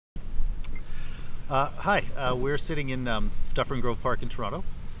Hi, we're sitting in Dufferin Grove Park in Toronto,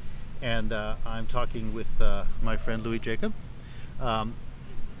 and I'm talking with my friend Louis Jacob.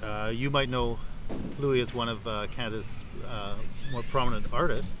 You might know Louis as one of Canada's more prominent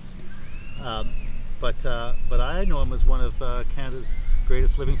artists, but I know him as one of Canada's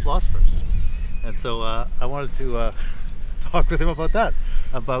greatest living philosophers, and so I wanted to talk with him about that,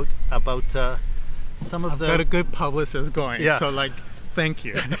 about some of I've the. got a good publicist going, Yeah. so like, thank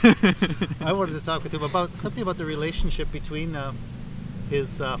you. I wanted to talk with him about something about the relationship between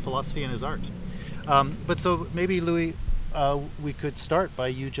his philosophy and his art. But so maybe, Louis, we could start by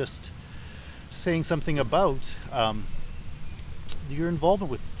you just saying something about your involvement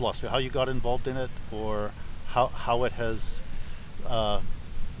with philosophy, how you got involved in it, or how it has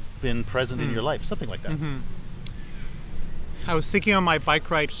been present in your life, something like that. Mm-hmm. I was thinking on my bike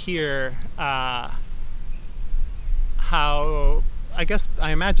ride here how, I guess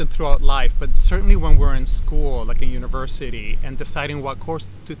I imagine throughout life, but certainly when we're in school, like in university, and deciding what course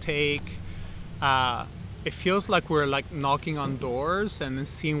to take, it feels like we're like knocking on doors and then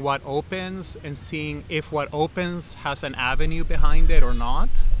seeing what opens and seeing if what opens has an avenue behind it or not.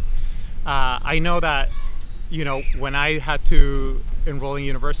 I know that, when I had to enroll in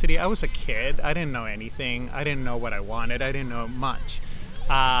university, I was a kid. I didn't know anything. I didn't know what I wanted. I didn't know much.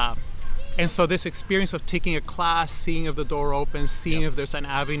 And so this experience of taking a class, seeing if the door opens, seeing if there's an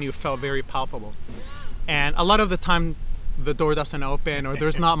avenue felt very palpable. And a lot of the time, the door doesn't open or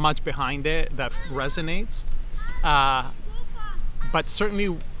there's not much behind it that resonates. But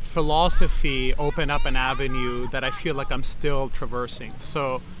certainly philosophy opened up an avenue that I feel like I'm still traversing.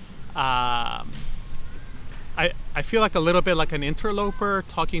 So I feel like a little bit like an interloper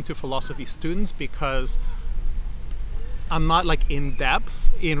talking to philosophy students, because I'm not like in depth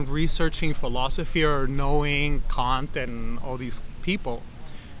in researching philosophy or knowing Kant and all these people.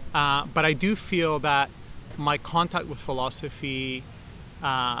 But I do feel that my contact with philosophy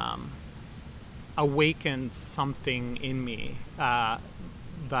awakened something in me that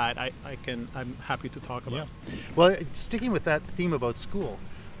I'm happy to talk about. Yeah. Well, sticking with that theme about school,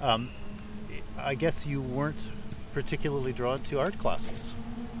 I guess you weren't particularly drawn to art classes.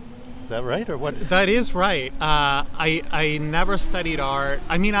 Is that right, or what? That is right. I never studied art.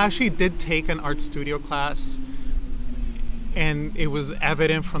 I mean, I actually did take an art studio class, and it was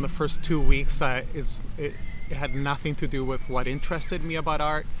evident from the first 2 weeks that it had nothing to do with what interested me about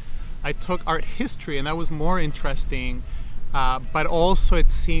art. I took art history, and that was more interesting, but also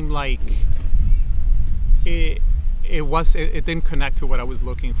it seemed like it didn't connect to what I was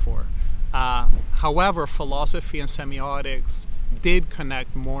looking for. However, philosophy and semiotics did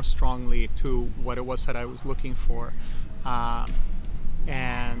connect more strongly to what it was that I was looking for.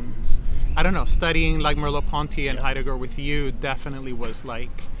 And I don't know, studying like Merleau-Ponty and Heidegger with you definitely was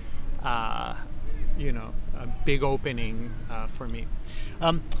like, a big opening for me.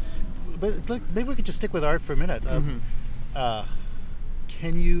 But maybe we could just stick with art for a minute.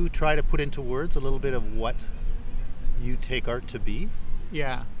 Can you try to put into words a little bit of what you take art to be?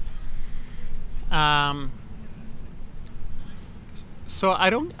 Yeah. So I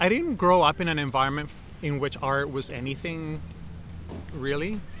didn't grow up in an environment in which art was anything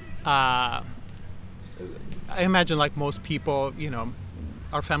really. I imagine like most people,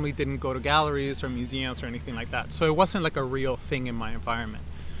 our family didn't go to galleries or museums or anything like that. So it wasn't like a real thing in my environment.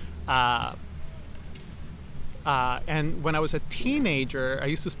 And when I was a teenager, I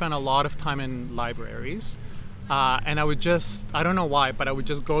used to spend a lot of time in libraries. And I would I don't know why, but I would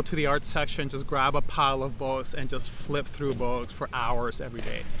just go to the art section, just grab a pile of books and just flip through books for hours every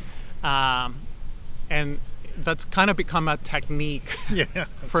day. And that's kind of become a technique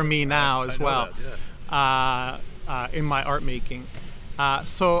for me now as well, in my art making.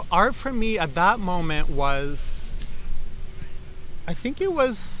 So art for me at that moment was, I think it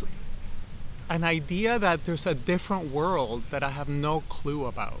was an idea that there's a different world that I have no clue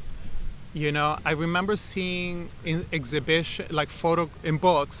about. I remember seeing in in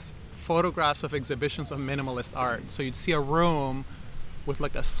books, photographs of exhibitions of minimalist art. So you'd see a room with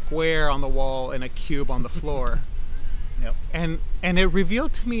like a square on the wall and a cube on the floor. Yep. And it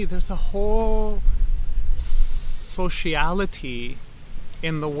revealed to me there's a whole sociality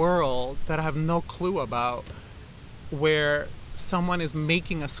in the world that I have no clue about, where someone is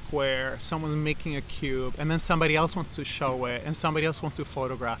making a square, someone's making a cube, and then somebody else wants to show it, and somebody else wants to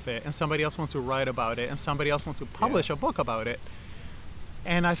photograph it, and somebody else wants to write about it, and somebody else wants to publish a book about it.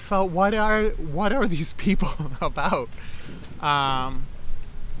 And I felt, what are these people about?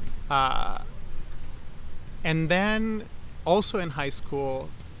 And then also in high school,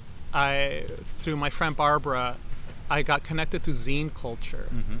 through my friend Barbara, I got connected to zine culture.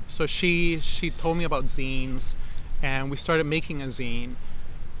 So she told me about zines, and we started making a zine.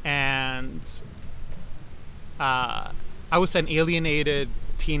 And I was an alienated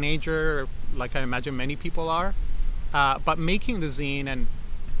teenager, like I imagine many people are. But making the zine and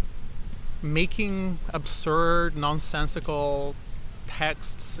making absurd, nonsensical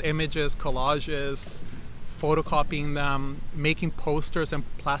texts, images, collages, photocopying them, making posters and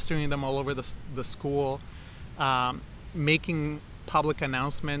plastering them all over the school, making public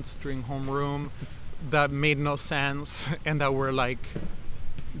announcements during homeroom that made no sense and that were like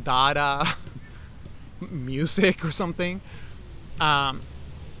Dada music or something. I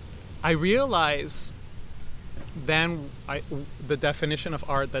realized then the definition of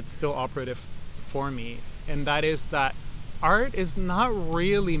art that's still operative for me, and that is that art is not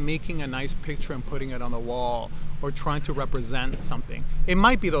really making a nice picture and putting it on the wall or trying to represent something. It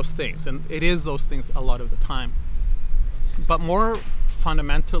might be those things, and it is those things a lot of the time. But more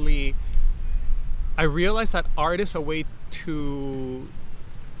fundamentally, I realized that art is a way to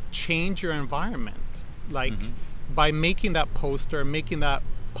change your environment. Like by making that poster, making that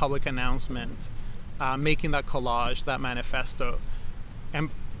public announcement, making that collage, that manifesto,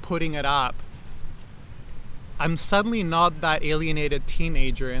 and putting it up, I'm suddenly not that alienated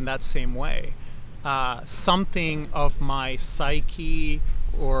teenager in that same way. Something of my psyche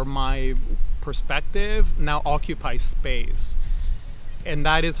or my perspective now occupies space. And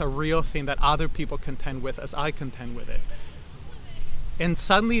that is a real thing that other people contend with as I contend with it. And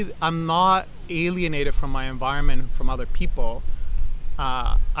suddenly I'm not alienated from my environment, from other people.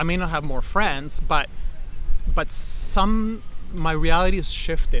 I may not have more friends, but my reality is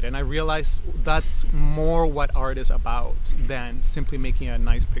shifted, and I realize that's more what art is about than simply making a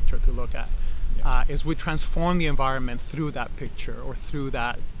nice picture to look at. Is we transform the environment through that picture or through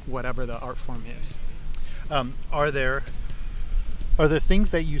that whatever the art form is. Are there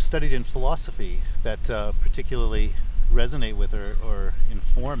things that you studied in philosophy that particularly resonate with or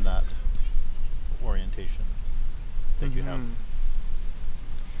inform that orientation that you have?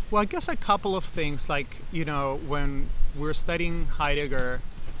 Well, I guess a couple of things, like, when we're studying Heidegger,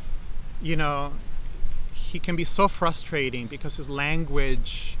 he can be so frustrating because his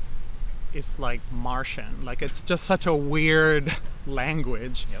language is like Martian. Like, it's just such a weird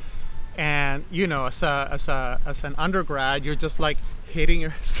language. Yep. And, as an undergrad, you're just like hitting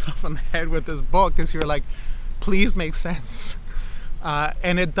yourself on the head with this book because you're like, please make sense.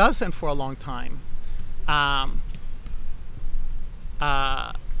 And it doesn't for a long time.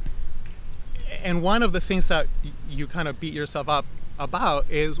 And one of the things that you kind of beat yourself up about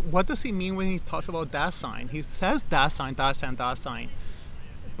is, what does he mean when he talks about Dasein? He says Dasein, Dasein, Dasein.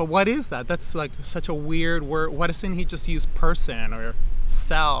 But what is that? That's like such a weird word. Why doesn't he just use person or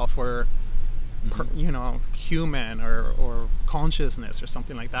self or, human or consciousness or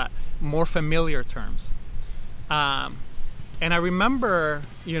something like that? More familiar terms. And I remember,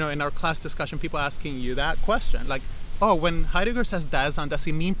 in our class discussion, people asking you that question. Like, oh, when Heidegger says Dasein, does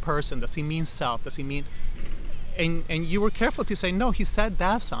he mean person? Does he mean self? Does he mean... And you were careful to say, no, he said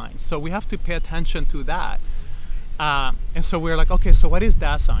Dasein. So we have to pay attention to that. And so we're like, okay, so what is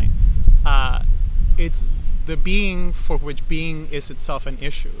Dasein? It's the being for which being is itself an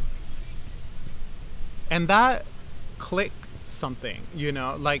issue. And that clicked something,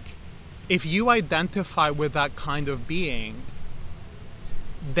 like, if you identify with that kind of being,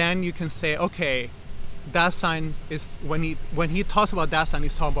 then you can say, okay, Dasein is, when he talks about Dasein,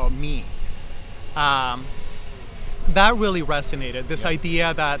 he's talking about me. That really resonated. This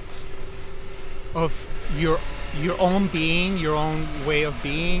idea that of your own being, your own way of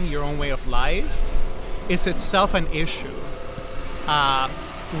being, your own way of life is itself an issue.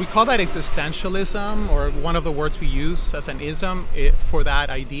 We call that existentialism, or one of the words we use as an ism for that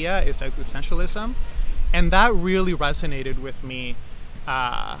idea is existentialism. And that really resonated with me.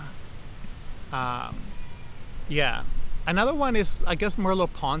 Yeah. Another one is, I guess,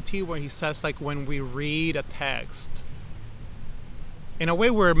 Merleau-Ponty, where he says, like, when we read a text, in a way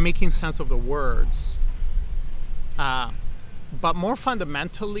we're making sense of the words. But more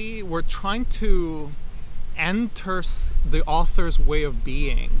fundamentally, we're trying to enter the author's way of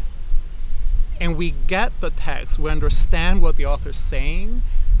being. And we get the text, we understand what the author's saying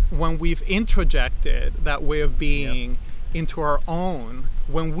when we've introjected that way of being into our own,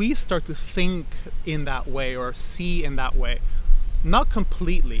 when we start to think in that way or see in that way. Not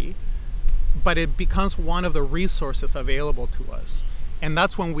completely, but it becomes one of the resources available to us. And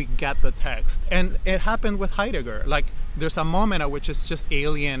that's when we get the text. And it happened with Heidegger. Like, there's a moment at which it's just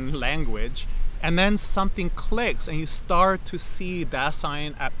alien language, and then something clicks and you start to see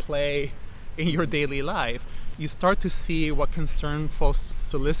Dasein at play in your daily life. you start to see what concernful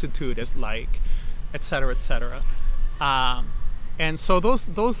solicitude is like, et cetera, et cetera. And so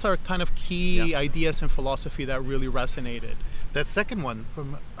those are kind of key ideas in philosophy that really resonated. That second one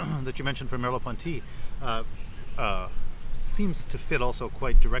from that you mentioned from Merleau-Ponty seems to fit also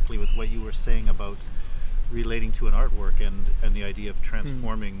quite directly with what you were saying about relating to an artwork and the idea of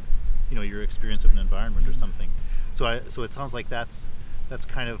transforming, your experience of an environment or something. So it sounds like that's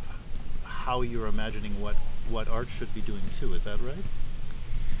kind of how you're imagining what art should be doing too. Is that right?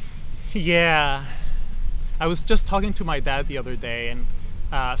 Yeah. I was just talking to my dad the other day, and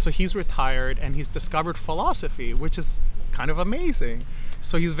so he's retired and he's discovered philosophy, which is kind of amazing.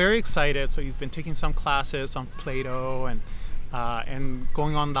 So he's very excited. So he's been taking some classes on Plato and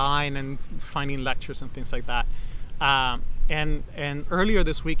going online and finding lectures and things like that. And earlier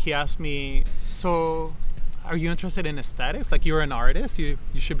this week he asked me, so are you interested in aesthetics? Like, you're an artist, you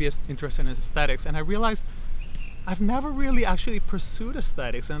should be interested in aesthetics. And I realized I've never really actually pursued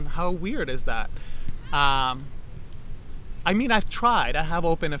aesthetics, and how weird is that? I mean, I've tried. I have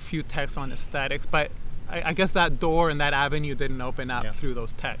opened a few texts on aesthetics, but I guess that door and that avenue didn't open up through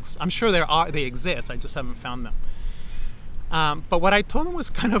those texts. I'm sure they exist. I just haven't found them. But what I told him was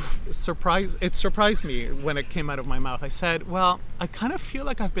kind of it surprised me when it came out of my mouth. I said, well, I kind of feel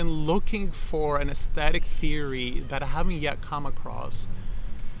like I've been looking for an aesthetic theory that I haven't yet come across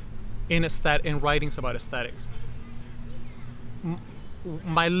in writings about aesthetics.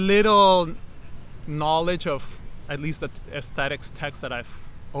 My little knowledge of at least the aesthetics text that I've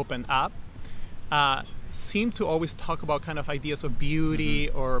opened up seem to always talk about kind of ideas of beauty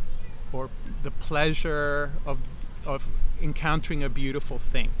or the pleasure of encountering a beautiful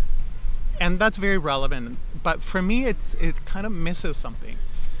thing, and that's very relevant. But for me, it kind of misses something,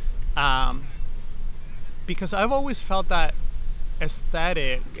 because I've always felt that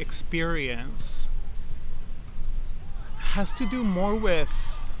aesthetic experience has to do more with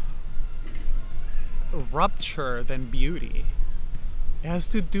rupture than beauty. It has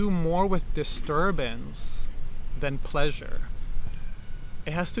to do more with disturbance than pleasure.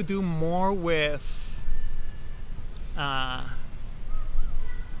 It has to do more with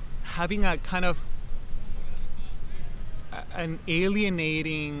having a kind of an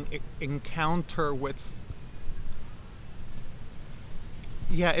alienating encounter with,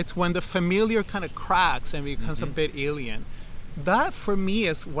 it's when the familiar kind of cracks and becomes a bit alien. That for me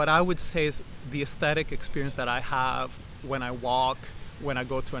is what I would say is the aesthetic experience that I have when I walk, when I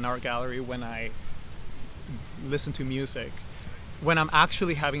go to an art gallery, when I listen to music. When I'm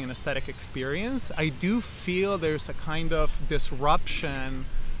actually having an aesthetic experience, I do feel there's a kind of disruption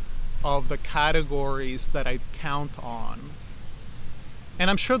of the categories that I count on.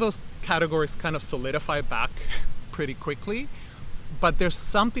 And I'm sure those categories kind of solidify back pretty quickly, but there's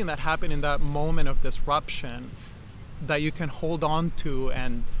something that happened in that moment of disruption that you can hold on to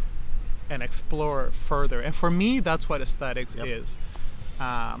and explore further. And for me, that's what aesthetics is.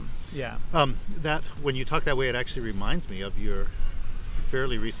 That when you talk that way, it actually reminds me of your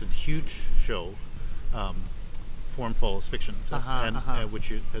fairly recent huge show, Form Follows Fiction,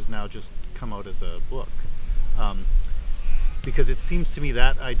 which has now just come out as a book. Because it seems to me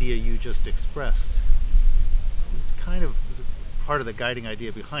that idea you just expressed is kind of part of the guiding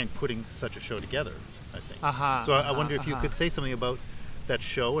idea behind putting such a show together, I think. So I wonder if you could say something about that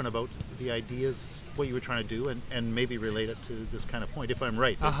show and about the ideas, what you were trying to do, and maybe relate it to this kind of point, if I'm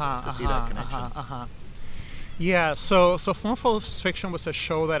right, to see that connection. Yeah, so Form Follows Fiction was a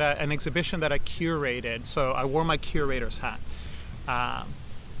show an exhibition that I curated. So I wore my curator's hat. I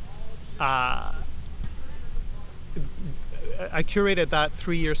curated that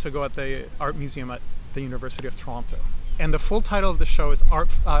 3 years ago at the Art Museum at the University of Toronto. And the full title of the show is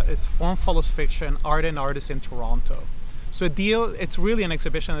Form Follows Fiction, Art and Artists in Toronto. So it's really an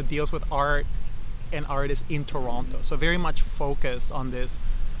exhibition that deals with art and artists in Toronto. So very much focused on this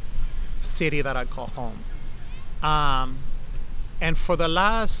city that I call home. And for the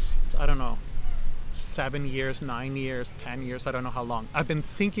last, 7 years, 9 years, 10 years, I don't know how long, I've been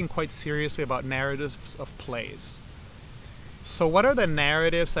thinking quite seriously about narratives of plays. So what are the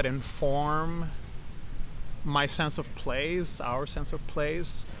narratives that inform my sense of plays, our sense of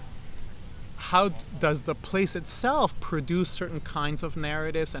plays? How does the place itself produce certain kinds of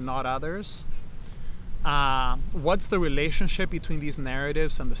narratives and not others? What's the relationship between these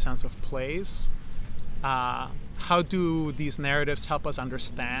narratives and the sense of plays? How do these narratives help us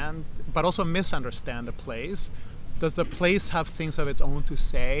understand, but also misunderstand the plays? Does the place have things of its own to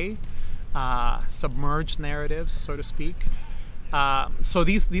say? Submerged narratives, so to speak. So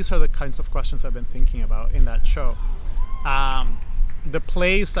these are the kinds of questions I've been thinking about in that show. The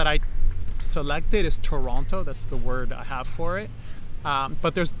plays that I selected is Toronto. That's the word I have for it.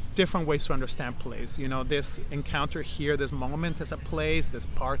 But there's different ways to understand place. You know, this encounter here, this moment is a place, this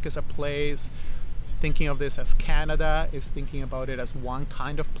park is a place. Thinking of this as Canada is thinking about it as one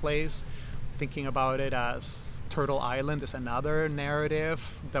kind of place. Thinking about it as Turtle Island is another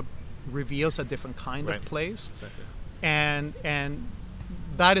narrative that reveals a different kind of place. Exactly. And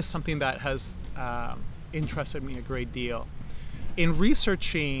that is something that has interested me a great deal. In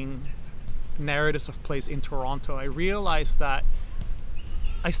researching narratives of place in Toronto, I realized that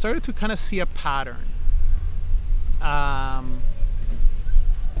I started to kind of see a pattern.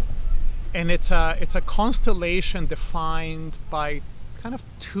 And it's a constellation defined by kind of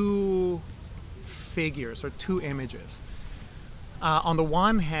two figures or two images. On the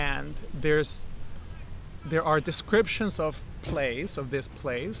one hand, there are descriptions of this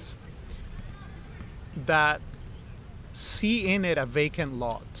place, that see in it a vacant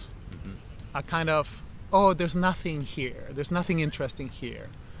lot, a kind of, oh, there's nothing here, there's nothing interesting here,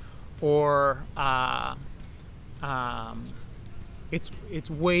 or it's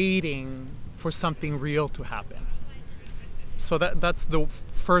waiting for something real to happen. So that's the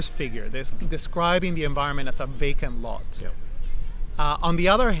first figure, describing the environment as a vacant lot. Yep. On the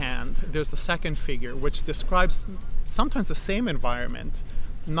other hand, there's the second figure, which describes sometimes the same environment,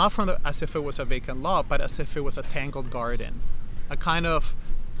 not as if it was a vacant lot, but as if it was a tangled garden, a kind of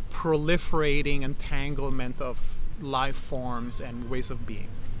proliferating entanglement of life forms and ways of being.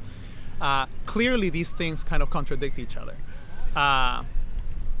 Clearly, these things kind of contradict each other.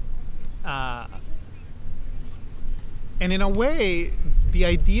 And in a way, the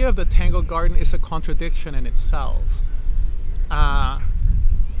idea of the tangled garden is a contradiction in itself.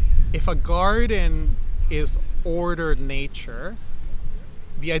 If a garden is ordered nature,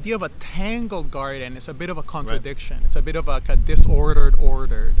 the idea of a tangled garden is a bit of a contradiction. Right. It's a bit of a disordered,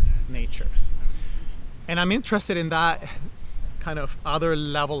 ordered nature. And I'm interested in that kind of other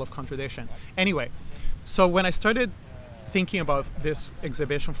level of contradiction. Anyway, so when I started thinking about this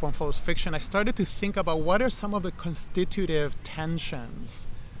exhibition, Form Follows Fiction, I started to think about what are some of the constitutive tensions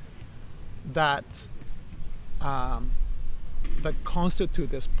that constitute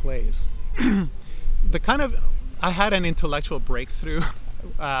this place. I had an intellectual breakthrough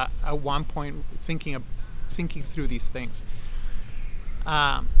at one point thinking through these things.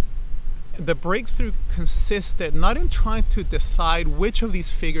 The breakthrough consisted not in trying to decide which of these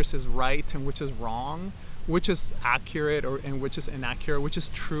figures is right and which is wrong, which is accurate and which is inaccurate, which is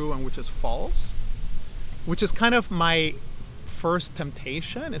true and which is false, which is kind of my first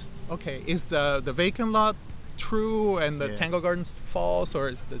temptation. Is the vacant lot true and the tangled garden's false, or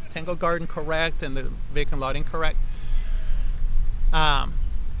is the tangled garden correct and the vacant lot incorrect? The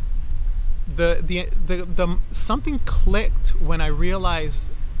something clicked when I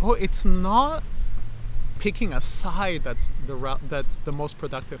realized, it's not picking a side that's the most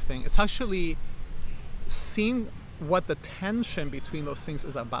productive thing. It's actually seeing what the tension between those things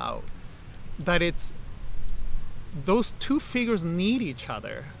is about. That it's those two figures need each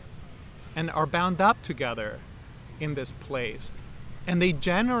other and are bound up together in this place, and they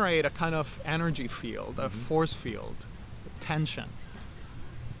generate a kind of energy field, a force field, tension.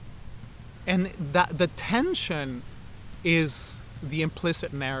 And that the tension is the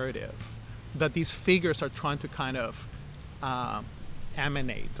implicit narrative that these figures are trying to kind of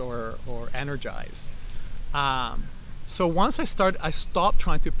emanate or energize. So once I stopped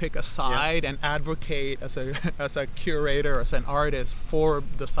trying to pick a side and advocate as a curator, as an artist for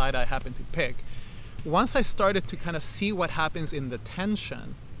the side I happen to pick. Once I started to kind of see what happens in the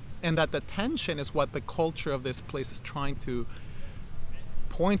tension, and that the tension is what the culture of this place is trying to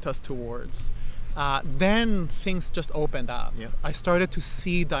point us towards, then things just opened up. Yep. I started to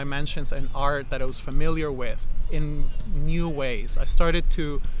see dimensions in art that I was familiar with in new ways. I started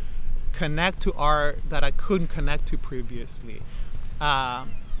to connect to art that I couldn't connect to previously.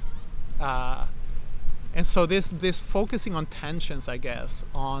 And so this focusing on tensions, I guess,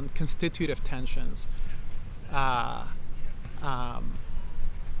 on constitutive tensions, I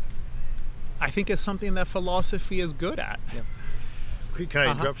think is something that philosophy is good at. Yep. Can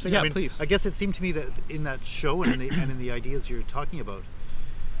I interrupt? Yeah, please. I guess it seemed to me that in that show and in the ideas you're talking about,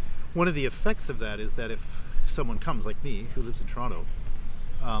 one of the effects of that is that if someone comes like me, who lives in Toronto,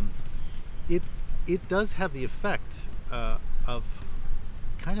 it does have the effect of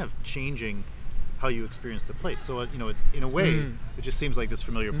kind of changing how you experience the place. So in a way, it just seems like this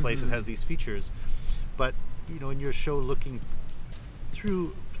familiar place. It has these features, but in your show, looking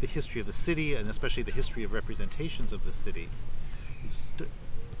through the history of the city and especially the history of representations of the city,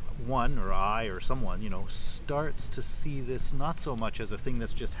 one or I or someone, starts to see this not so much as a thing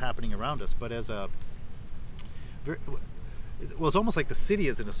that's just happening around us, but as it's almost like the city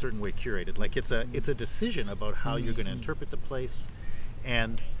is in a certain way curated. Like it's a decision about how you're going to interpret the place,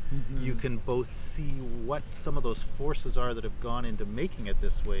 and you can both see what some of those forces are that have gone into making it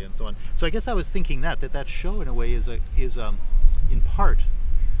this way, and so on. So I guess I was thinking that show in a way is in part,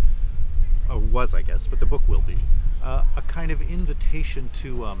 or was, I guess, but the book will be a kind of invitation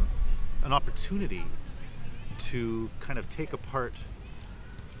to an opportunity to kind of take apart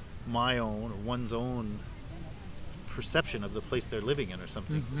my own or one's own perception of the place they're living in, or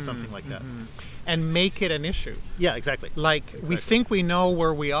something like that, and make it an issue. Yeah, exactly. We think we know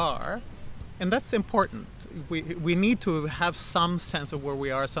where we are, and that's important. We need to have some sense of where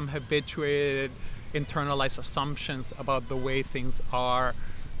we are, some habituated, internalized assumptions about the way things are,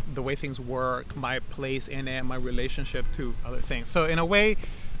 the way things work, my place in it, my relationship to other things. So in a way,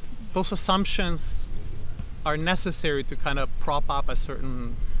 those assumptions are necessary to kind of prop up a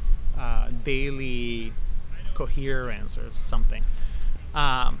certain daily coherence or something.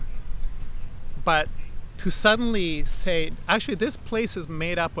 But to suddenly say, actually, this place is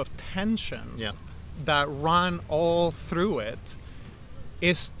made up of tensions that run all through it,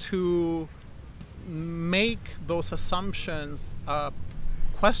 is to make those assumptions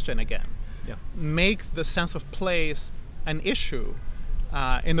question again. Make the sense of place an issue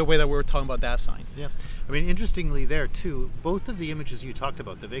in the way that we were talking about Dasein. Yeah. I mean, interestingly there too, both of the images you talked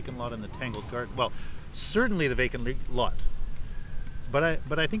about, the vacant lot and the tangled garden, well, certainly the vacant lot, but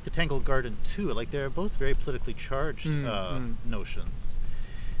I think the tangled garden too, like they're both very politically charged notions.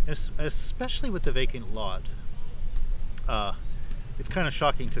 Especially with the vacant lot, it's kind of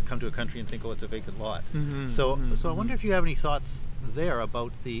shocking to come to a country and think, oh, it's a vacant lot. So I wonder if you have any thoughts there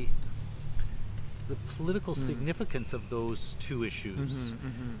about the political significance of those two issues,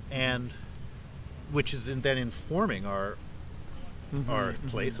 and which is then informing our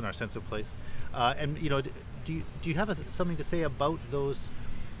place and our sense of place. And do you have something to say about those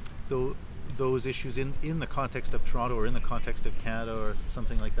issues in the context of Toronto, or in the context of Canada, or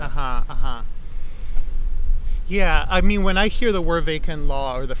something like that? Yeah, I mean, when I hear the word vacant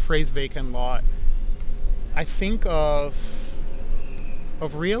lot or the phrase vacant lot, I think of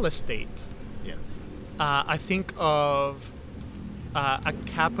real estate. Yeah. I think of a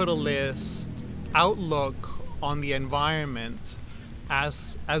capitalist outlook on the environment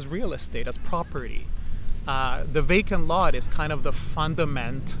as real estate, as property. The vacant lot is kind of the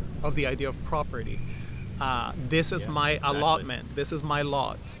fundament of the idea of property. This is my allotment. This is my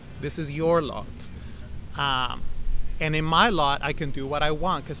lot. This is your lot. And in my lot, I can do what I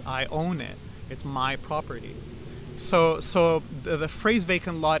want because I own it. It's my property. So the phrase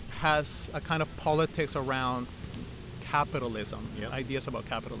vacant lot has a kind of politics around capitalism, ideas about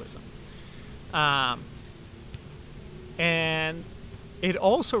capitalism. And it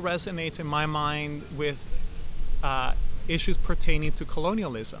also resonates in my mind with issues pertaining to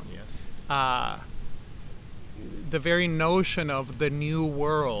colonialism. The very notion of the new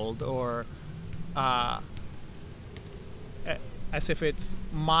world, or as if it's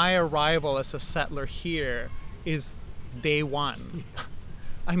my arrival as a settler here is day one.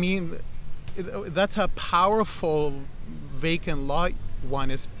 I mean, that's a powerful vacant lot one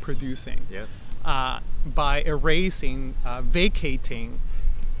is producing. By erasing, vacating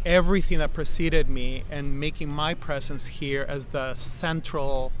everything that preceded me and making my presence here as the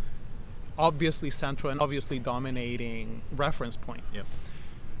obviously central and obviously dominating reference point.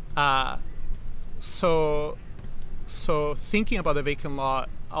 So thinking about the vacant lot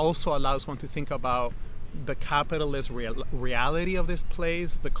also allows one to think about the capitalist reality of this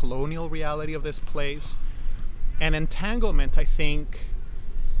place, the colonial reality of this place. And entanglement, I think,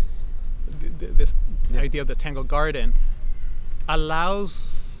 this idea of the tangled garden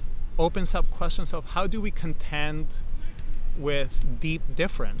opens up questions of how do we contend with deep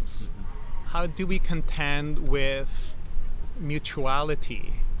difference? How do we contend with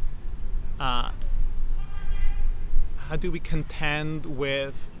mutuality? How do we contend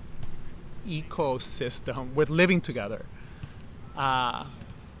with ecosystem, with living together?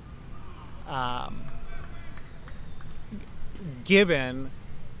 Given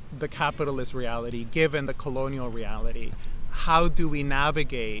the capitalist reality, given the colonial reality, how do we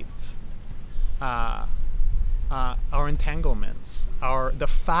navigate our entanglements, the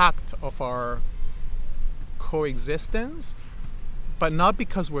fact of our coexistence, but not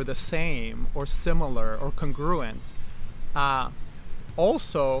because we're the same or similar or congruent,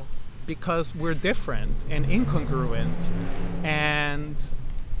 also because we're different and incongruent, and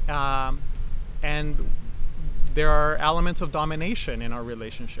there are elements of domination in our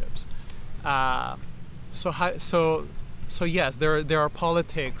relationships. So yes, there are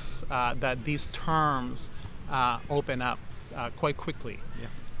politics that these terms open up quite quickly.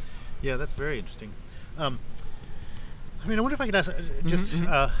 Yeah, that's very interesting. I mean, I wonder if I could ask just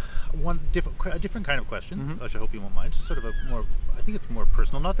a different kind of question, which I hope you won't mind. Just sort of a more, I think it's more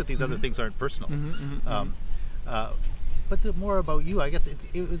personal. Not that these other things aren't personal, but more about you. I guess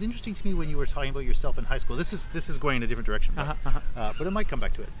it was interesting to me when you were talking about yourself in high school. This is going in a different direction, but it might come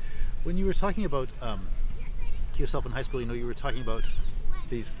back to it. When you were talking about yourself in high school, you were talking about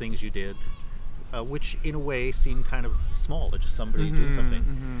these things you did, which in a way seemed kind of small, just somebody doing something.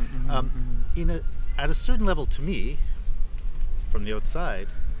 At a certain level, to me, from the outside,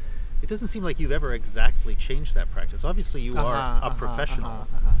 it doesn't seem like you've ever exactly changed that practice. Obviously, you are a professional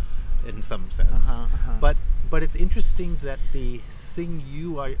in some sense, but it's interesting that the thing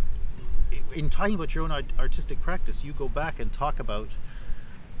you are, in talking about your own artistic practice, you go back and talk about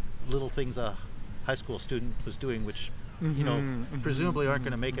little things a high school student was doing, which presumably aren't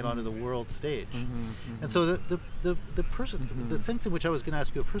going to make it onto the world stage. And so the sense in which I was going to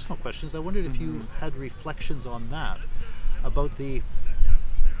ask you a personal question is, I wondered if you had reflections on that, about the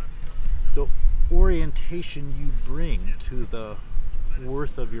orientation you bring to the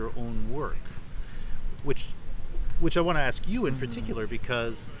worth of your own work, which I want to ask you in particular,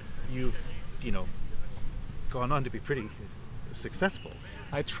 because you've gone on to be pretty successful.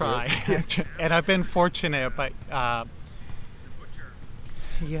 I try, and I've been fortunate, but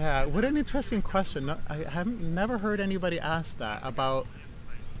yeah, what an interesting question. I haven't never heard anybody ask that about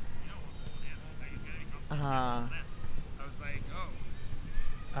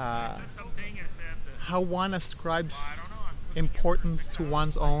how one ascribes importance to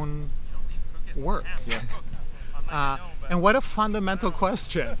one's own work. And what a fundamental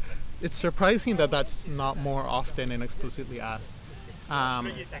question. It's surprising that that's not more often and explicitly asked.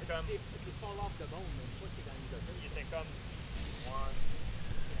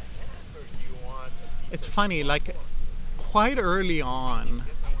 It's funny, like quite early on,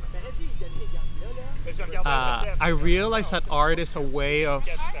 I realized that art is a way of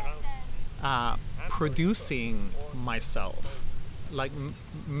producing myself, like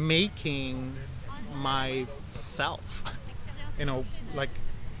making myself. Like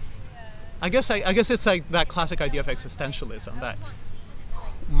I guess it's like that classic idea of existentialism, that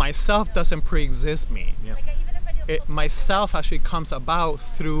myself doesn't pre-exist me. Myself actually comes about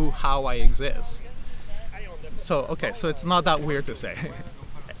through how I exist. So it's not that weird to say.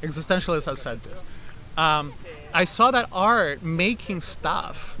 Existentialists have said this. I saw that art, making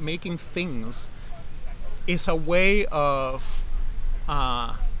stuff, making things, is a way of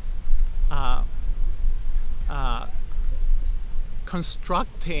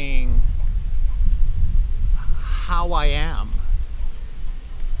constructing how I am.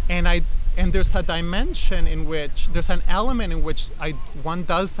 And there's a dimension in which, there's an element in which one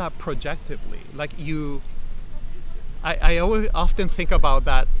does that projectively. Like I always often think about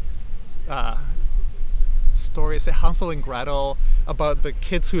that story, it's Hansel and Gretel, about the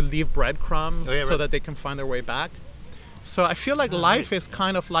kids who leave breadcrumbs so that they can find their way back. So I feel like life is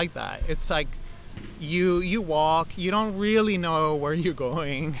kind of like that. It's like you walk, you don't really know where you're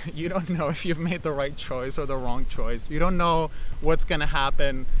going. You don't know if you've made the right choice or the wrong choice. You don't know what's going to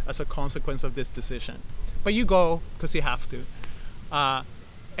happen as a consequence of this decision. But you go because you have to.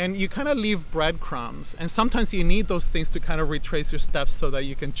 And you kind of leave breadcrumbs. And sometimes you need those things to kind of retrace your steps so that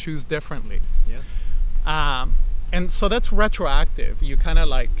you can choose differently. And so that's retroactive. You kind of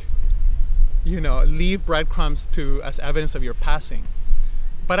like, leave breadcrumbs as evidence of your passing.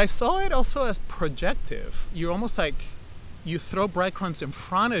 But I saw it also as projective. You're almost like, you throw breadcrumbs in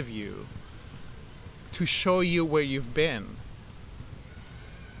front of you to show you where you've been.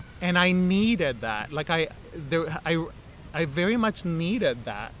 And I needed that. Like I very much needed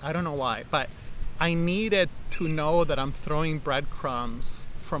that. I don't know why, but I needed to know that I'm throwing breadcrumbs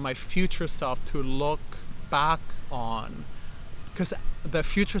for my future self to look back on, because the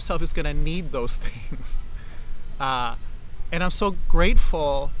future self is going to need those things. And I'm so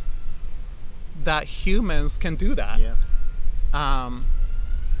grateful that humans can do that. And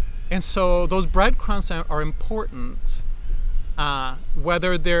so those breadcrumbs are important,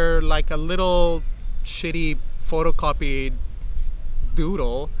 whether they're like a little shitty photocopied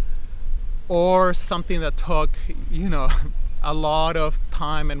doodle or something that took, a lot of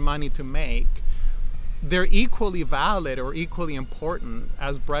time and money to make. They're equally valid or equally important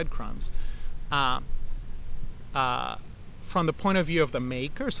as breadcrumbs. From the point of view of the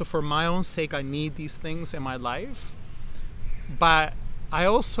maker, so for my own sake, I need these things in my life. But I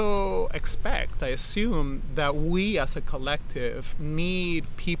also expect, I assume, that we as a collective need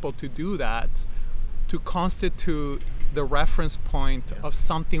people to do that, to constitute the reference point of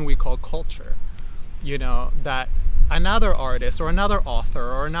something we call culture. You know, that another artist or another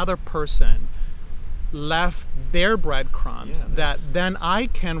author or another person left their breadcrumbs that then I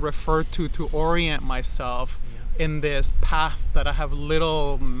can refer to orient myself in this path that I have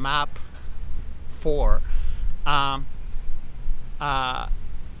little map for.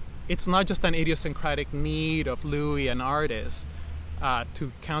 It's not just an idiosyncratic need of Louis, an artist,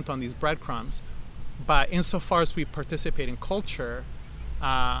 to count on these breadcrumbs, but insofar as we participate in culture,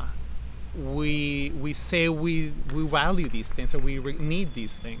 we say we value these things, and we need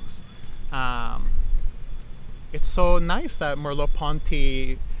these things. It's so nice that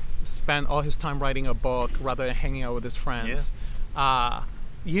Merleau-Ponty spent all his time writing a book rather than hanging out with his friends.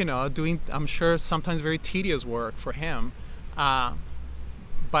 You know, doing, I'm sure, sometimes very tedious work for him. But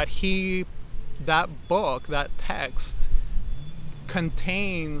that book, that text,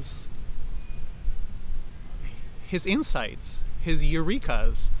 contains his insights, his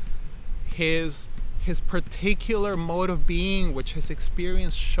eurekas, his particular mode of being, which his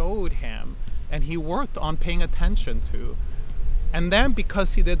experience showed him, and he worked on paying attention to. And then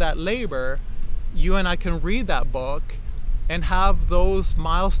because he did that labor, you and I can read that book and have those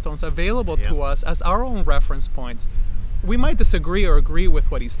milestones available to us as our own reference points. We might disagree or agree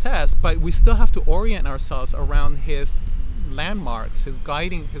with what he says, but we still have to orient ourselves around his landmarks, his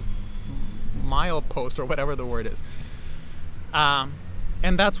guiding, his mileposts, or whatever the word is.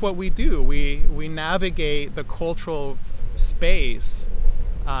 And that's what we do. We navigate the cultural space,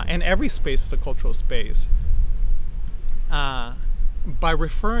 and every space is a cultural space, by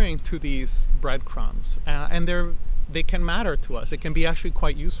referring to these breadcrumbs, and they can matter to us. It can be actually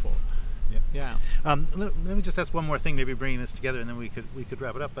quite useful. Yeah. Let me just ask one more thing, maybe bringing this together, and then we could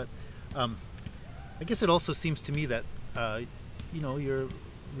wrap it up. But I guess it also seems to me that you know, your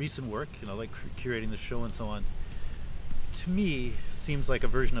recent work, you know, like curating the show and so on, to me seems like a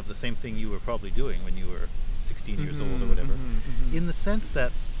version of the same thing you were probably doing when you were 16 years old or whatever. In the sense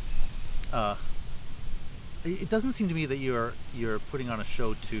that it doesn't seem to me that you're putting on a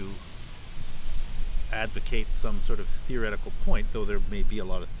show to advocate some sort of theoretical point, though there may be a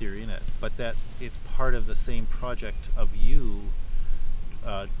lot of theory in it, but that it's part of the same project of you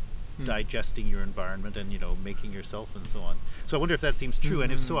digesting your environment and, you know, making yourself and so on. So I wonder if that seems true,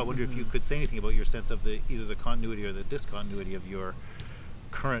 and if so, I wonder if you could say anything about your sense of either the continuity or the discontinuity of your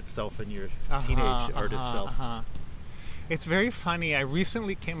current self and your teenage artist self. It's very funny. I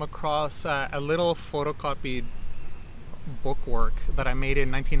recently came across a little photocopied bookwork that I made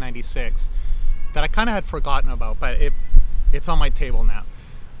in 1996 that I kind of had forgotten about, but it's on my table now.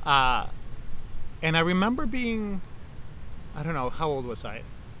 And I remember being, I don't know, how old was I?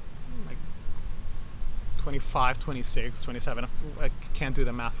 Like 25, 26, 27. I can't do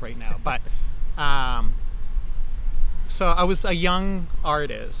the math right now. But so I was a young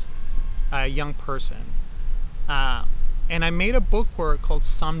artist, a young person. And I made a bookwork called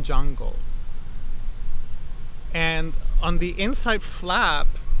Some Jungle. And on the inside flap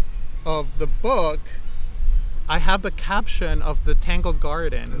of the book, I have the caption of The Tangled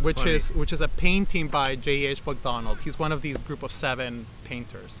Garden, which is a painting by J.H. MacDonald. He's one of these group of 7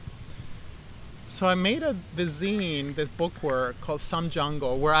 painters. So I made the zine, this bookwork called Some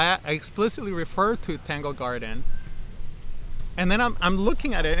Jungle, where I explicitly refer to Tangled Garden. And then I'm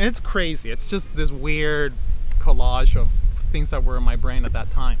looking at it, and it's crazy. It's just this weird collage of things that were in my brain at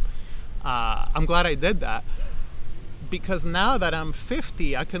that time. I'm glad I did that, because now that I'm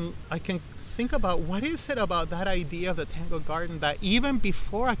 50, I can think about what is it about that idea of the Tangled Garden that even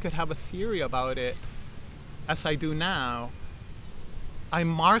before I could have a theory about it, as I do now, I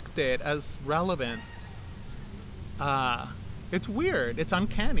marked it as relevant. It's weird. It's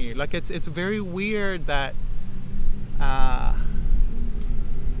uncanny. Like it's very weird that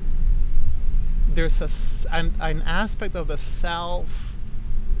there's an aspect of the self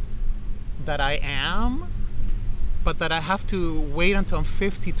that I am, but that I have to wait until I'm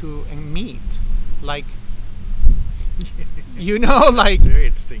 50 to meet. Like, you know, like, that's very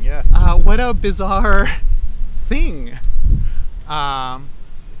interesting. Yeah. What a bizarre thing.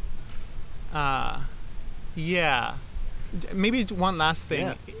 Yeah. Maybe one last thing.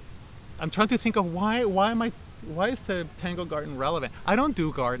 Yeah. I'm trying to think of why is the Tangled Garden relevant? I don't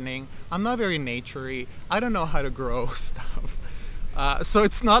do gardening. I'm not very naturey. I don't know how to grow stuff. So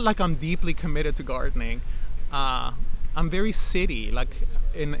it's not like I'm deeply committed to gardening. I'm very city, like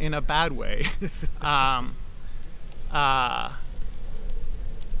in a bad way.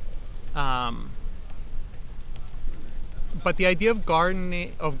 but the idea of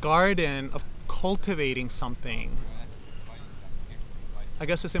of cultivating something, I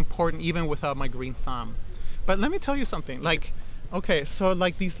guess it's important even without my green thumb. But let me tell you something. Like, okay, so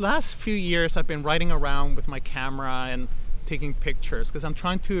like these last few years, I've been riding around with my camera and taking pictures because I'm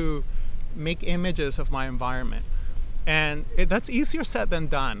trying to make images of my environment. And that's easier said than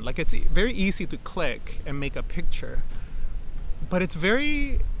done. Like, it's very easy to click and make a picture, but it's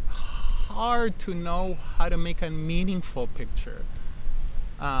very hard to know how to make a meaningful picture.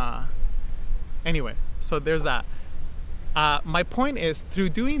 Anyway, so there's that. My point is, through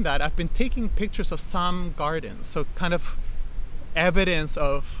doing that, I've been taking pictures of some gardens, so kind of evidence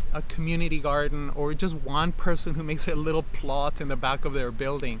of a community garden, or just one person who makes a little plot in the back of their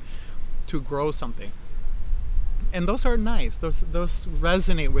building to grow something. And those are nice. Those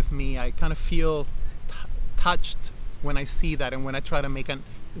resonate with me. I kind of feel touched when I see that and when I try to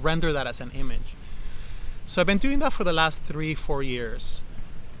render that as an image. So I've been doing that for the last 3-4 years.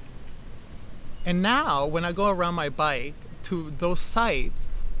 And now when I go around my bike to those sites,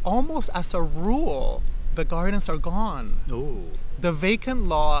 almost as a rule, the gardens are gone. Ooh. The vacant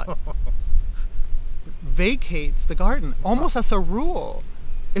lot vacates the garden, almost as a rule.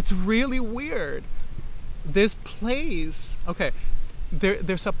 It's really weird. This place, okay,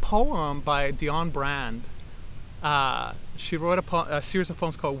 there's a poem by Dionne Brand. She wrote a series of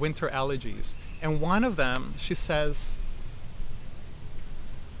poems called Winter Elegies. And one of them, she says,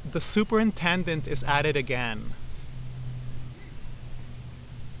 "The superintendent is at it again.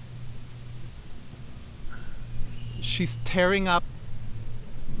 She's tearing up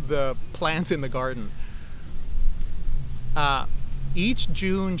the plants in the garden. Each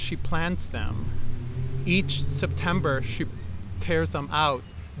June she plants them. Each September she tears them out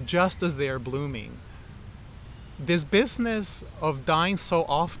just as they are blooming. This business of dying so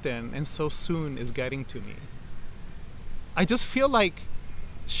often and so soon is getting to me." I just feel like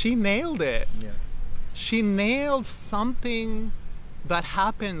she nailed it. Yeah. She nailed something that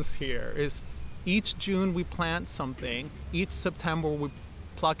happens here. Is each June we plant something, each September we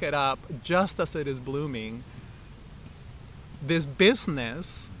pluck it up just as it is blooming. This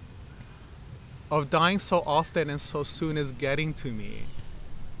business of dying so often and so soon is getting to me.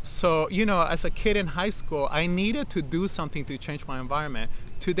 So, you know, as a kid in high school, I needed to do something to change my environment.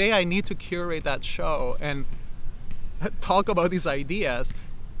 Today I need to curate that show and talk about these ideas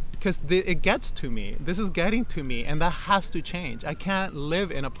because it gets to me. This is getting to me, and that has to change. I can't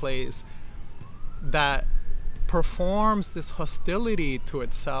live in a place that performs this hostility to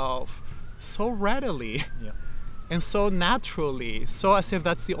itself so readily. Yeah. And so naturally, so as if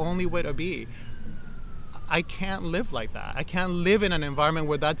that's the only way to be. I can't live like that. I can't live in an environment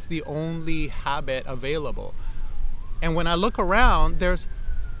where that's the only habit available. And when I look around, there's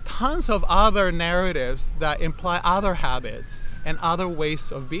tons of other narratives that imply other habits and other ways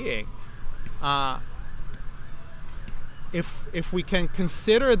of being. If we can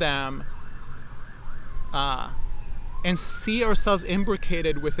consider them and see ourselves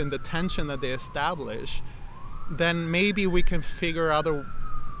imbricated within the tension that they establish, then maybe we can figure other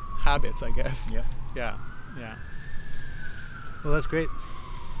habits, I guess. Yeah. Yeah. Yeah. Well, that's great.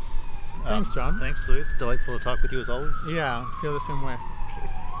 Thanks, John. Thanks, Louis. It's delightful to talk with you as always. Yeah, I feel the same way.